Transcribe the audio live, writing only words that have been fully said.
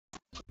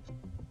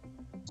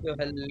So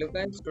hello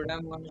guys, today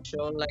I'm gonna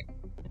show like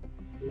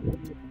in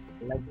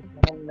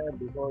the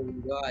before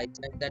video I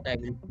said that I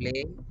will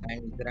play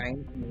and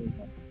grind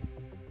Minecraft.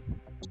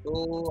 So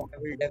I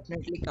will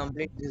definitely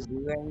complete this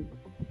event.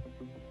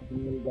 You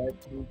will get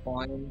 2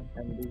 points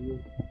and review.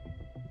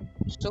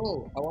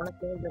 So I wanna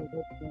say the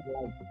interesting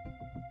like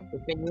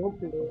if a new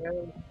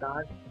player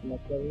starts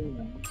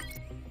arena,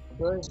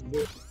 first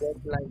they get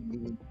like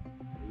the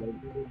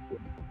legendary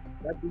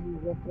but this is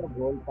just a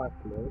gold pass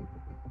player.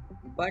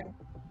 But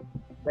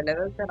the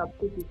levels are up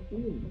to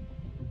 15.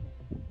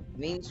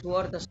 Means who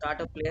are the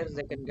starter players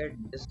they can get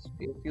just a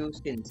few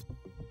skins.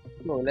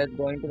 So let's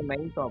go into the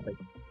main topic.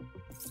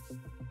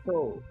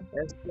 So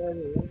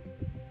yesterday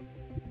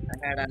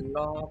I had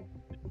unlocked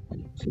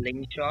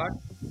slingshot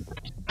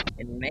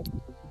in mech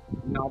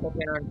in auto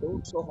cannon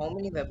 2. So how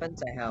many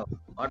weapons I have?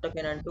 Auto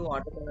cannon 2,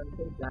 auto cannon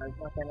 2,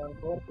 plasma cannon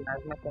 4,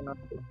 plasma cannon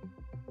 2,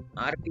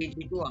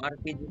 RPG 2,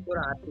 RPG 4,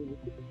 RPG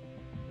 2,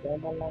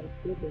 thermal lance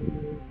 2,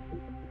 thermal lance 2,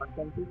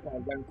 shotgun 2,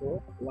 shotgun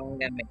 4, long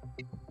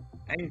damage,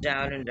 and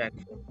javelin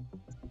jackson.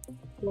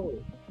 So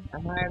I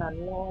had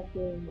unlocked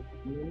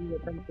many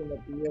weapons in the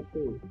tier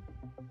 2,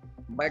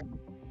 but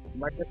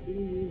the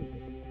thing is,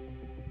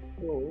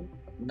 so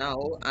now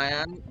I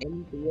am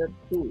in tier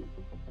 2.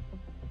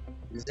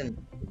 Listen,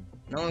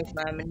 now if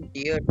I am in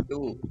tier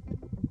 2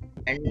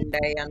 and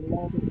I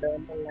unlock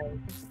thermal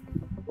line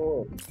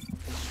 4,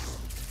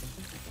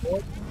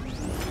 what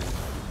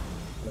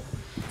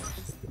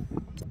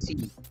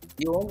see,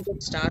 you won't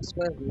get stars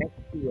for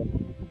next year.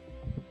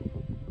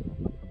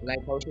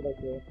 Like how should I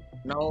say?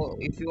 Now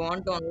if you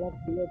want to unlock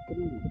tier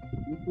 3,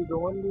 you should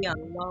only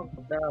unlock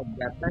the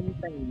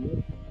weapons and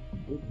meat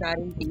which are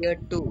in tier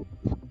 2.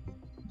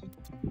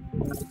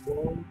 You are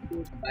going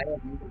to buy a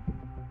meat.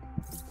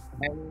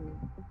 And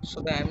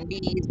so the MD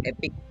is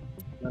epic,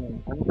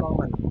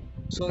 uncommon.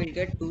 So you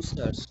get 2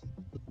 stars.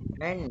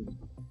 And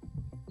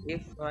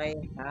if I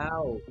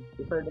have,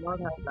 if I do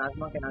not have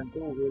plasma cannon 2,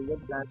 we'll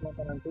get plasma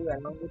cannon 2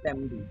 along with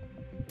MD.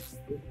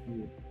 If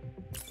you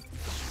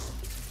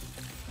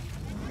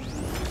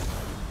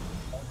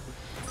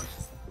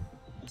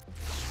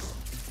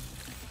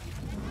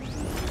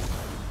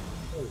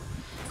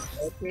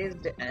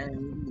purchased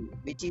MD,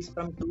 which is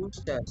from 2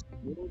 stars,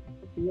 you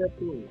tier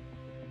 2.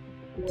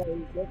 So I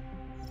will get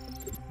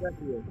extra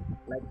tier,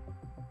 like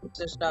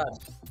extra stars.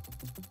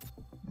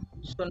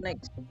 So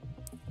next,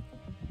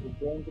 we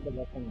go into the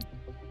weapon.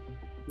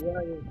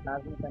 Here is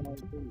plasma cannon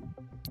 2,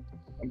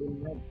 and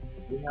in next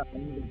we have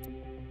MD.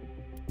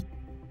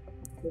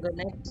 So the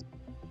next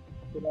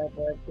that I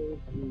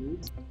purchased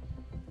is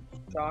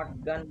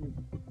shotgun,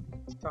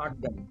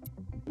 shotgun,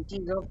 which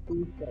is of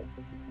 2 stars.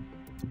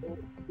 So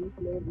two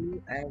players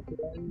I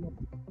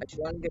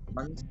should only get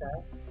 1 star.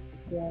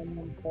 So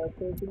I'm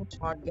purchasing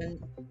shotgun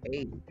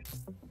 8.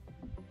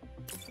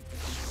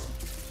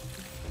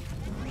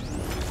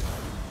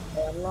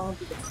 Along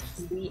with the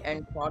CD and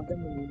shotgun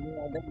and many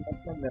other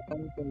custom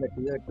weapons in the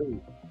tier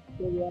 2.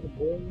 So we are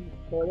going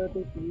further to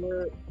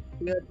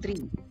tier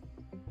 3.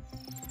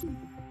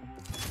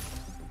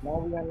 Now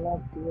we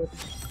unlock tier.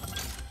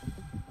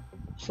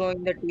 So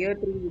in the tier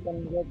 3 we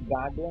can get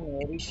Guardian,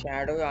 Aries,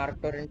 Shadow,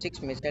 Arc Torrent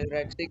 6, Missile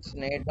Rack 6,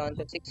 Nade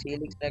Launcher 6,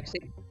 Helix Rack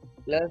 6,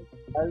 plus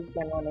Pulse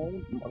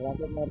Cannon 8,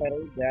 Rocket Motor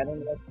 8,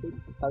 Javelin Rack 6,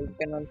 Pulse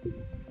Cannon 6,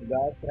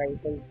 Gas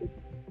Rifle 6,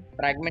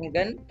 Fragment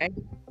Gun and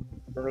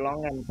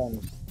Long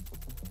Anthems.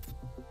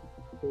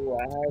 So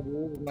I have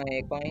used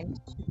my coins.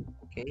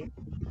 Okay,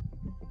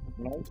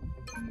 now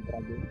I'm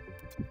grabbing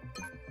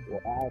to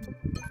add.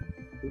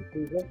 If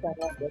we just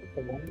have just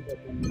the one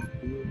button,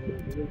 we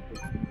will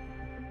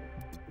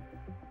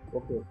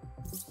okay.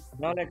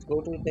 Now let's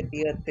go to the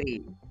tier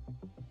 3.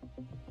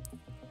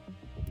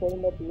 So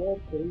in the tier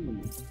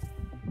 3,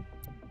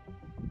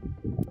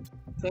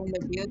 so in the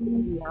tier 3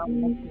 we have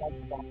much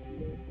like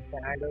Guardian,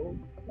 Shadow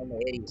and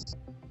Aries.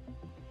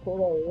 So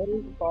the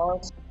Aries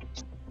cost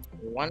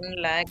 1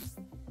 lakh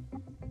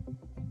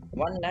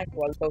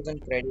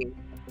 1,12,000 credit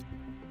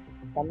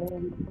coming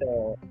with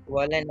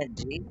 12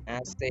 energy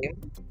as same,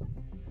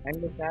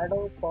 and the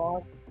Shadow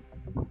cost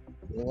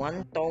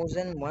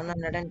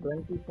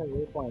 1,125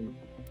 A coins.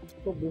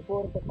 So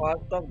before the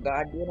cost of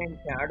Guardian and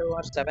Shadow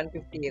are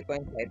 750 A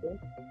coins I think.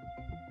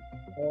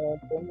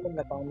 Tell me in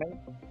the comments.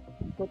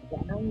 So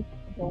thanks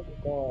for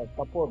the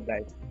support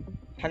guys.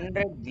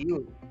 100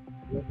 views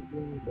just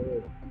in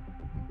the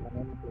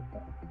comment.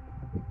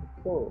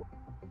 So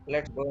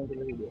let's go into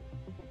the video.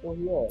 So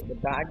here the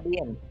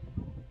Guardian,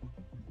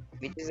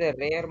 which is a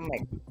rare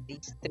mech.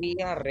 These three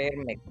are rare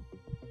mech.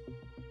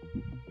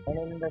 And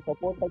in the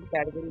support type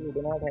category we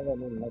do not have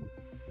any mech.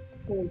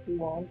 So if you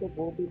want to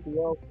go to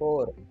tier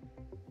 4,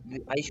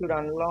 I should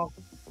unlock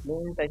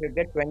means I should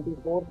get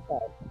 24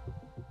 stars.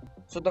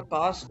 So the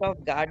cost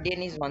of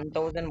Guardian is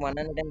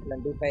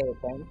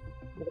 1,125 points.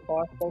 So the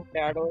cost of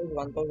Shadow is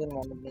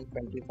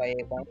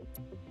 1,125 points.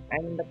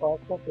 And the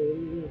cost of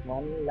Aries is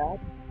 1 lakh.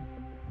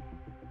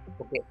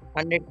 Okay,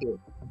 100k.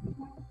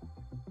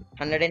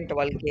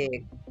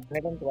 112k.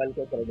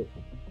 112k credit.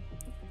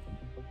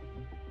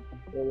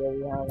 So here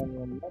we have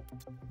one mech.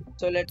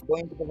 So let's go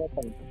into the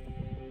weapons.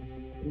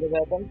 In the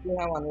weapons we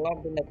have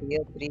unlocked in the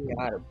tier 3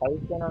 are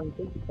Falcon on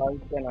 6,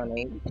 Falcon on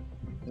 8,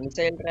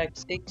 Missile Track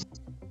 6,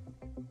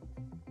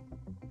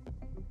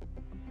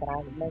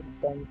 Fragment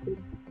 10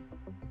 6,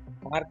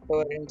 Mark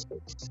Torrent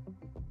 6,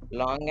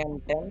 Long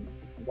M10,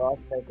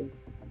 Ghost Rifle,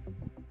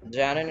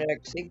 Janan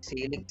Rack 6,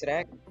 Helix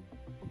Rack,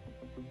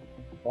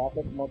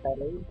 Rocket Motor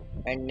 8,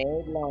 and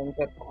Nade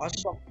Launcher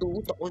cost of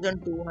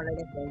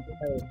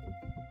 2225.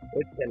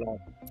 It's a lot.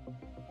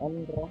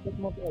 And Rocket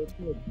Motor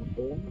also is the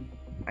same.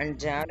 And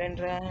Janan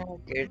Rack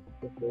it's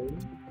the same.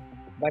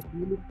 But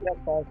Helix Rack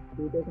costs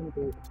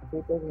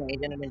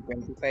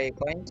 2825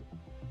 coins.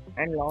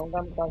 And long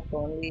arm costs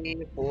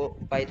only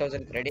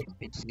 5000 credits,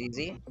 which is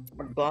easy.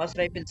 But Ghost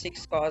Rifle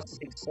 6 costs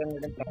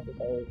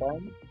 625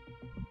 coins.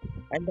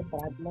 And the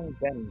fragment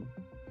gun.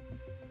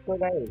 So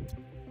guys,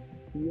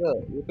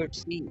 here you could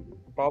see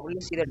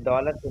probably see the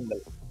dollar symbol.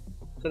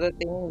 So the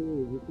thing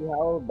is, if you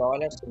have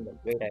dollar symbol,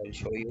 wait, I will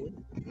show you.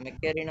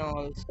 Macarena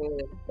also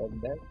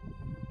said that.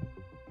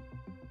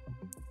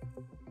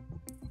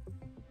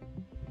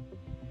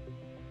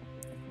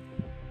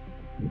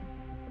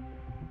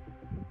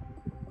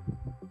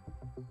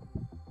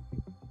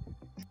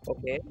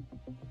 Okay.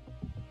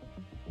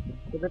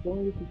 So the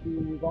thing is, if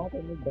you got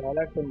any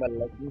dollar symbol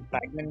like in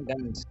fragment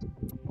guns,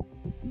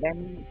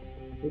 then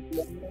it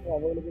will only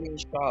available in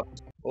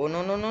shops. Oh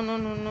no no no no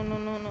no no no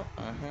no no.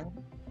 Uh-huh.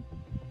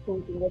 So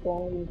it will get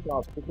only in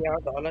shops. If you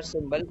have dollar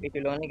symbol, it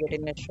will only get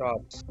in the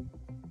shops.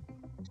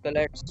 So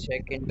let's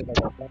check into the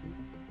weapon.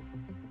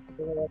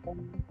 So the weapon,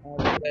 as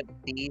I said,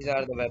 these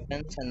are the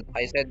weapons, and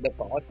I said the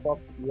cost of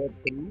tier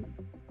 3.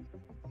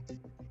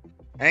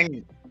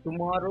 And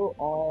tomorrow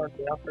or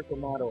day after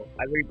tomorrow,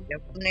 I will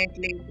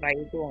definitely try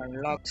to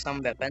unlock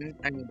some weapons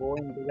and go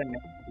into the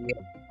next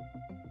year.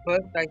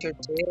 First, I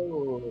should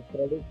save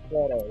credits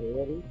for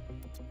Avery,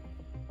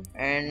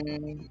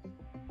 and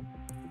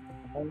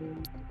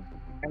and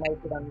and I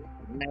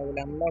will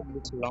unlock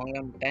this long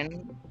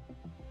M10,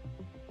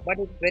 but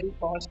it's very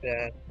fast.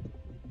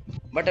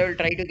 But I will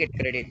try to get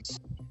credits,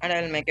 and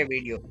I will make a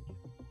video.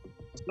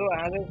 So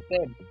as I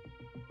said,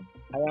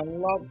 I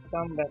unlocked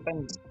some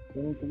weapons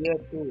in tier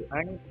 2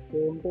 and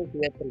came to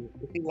tier 3.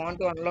 If you want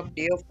to unlock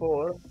tier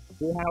 4,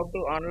 you have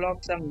to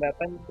unlock some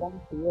weapons from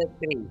tier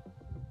 3.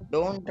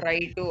 Don't try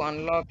to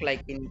unlock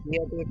like in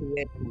tier 2,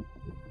 tier 3.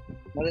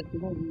 Now the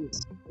thing is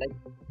like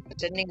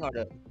ascending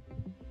order.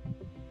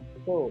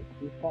 So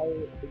if I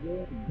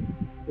again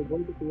to go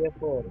to tier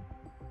 4,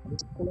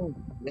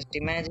 just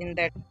imagine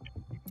that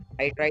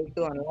I tried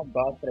to unlock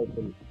Ghost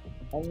Rifle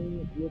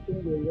and you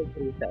think you will get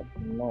 3 stars.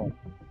 No.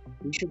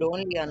 You should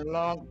only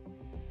unlock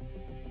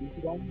you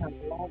should only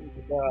unlock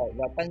the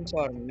weapons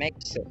or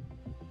mechs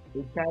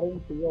which are in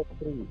tier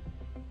 3.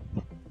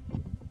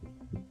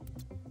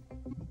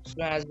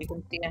 So as you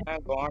can see, I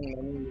have gone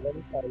many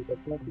events. I will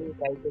definitely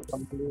try to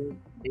complete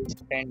this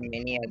and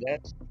many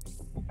others.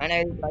 And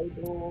I will try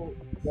to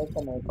get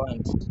some more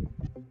coins.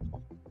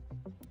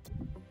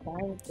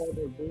 Thanks for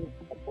the good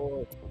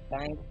support.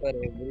 Thanks for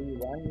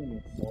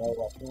everyone who are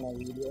watching my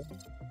video.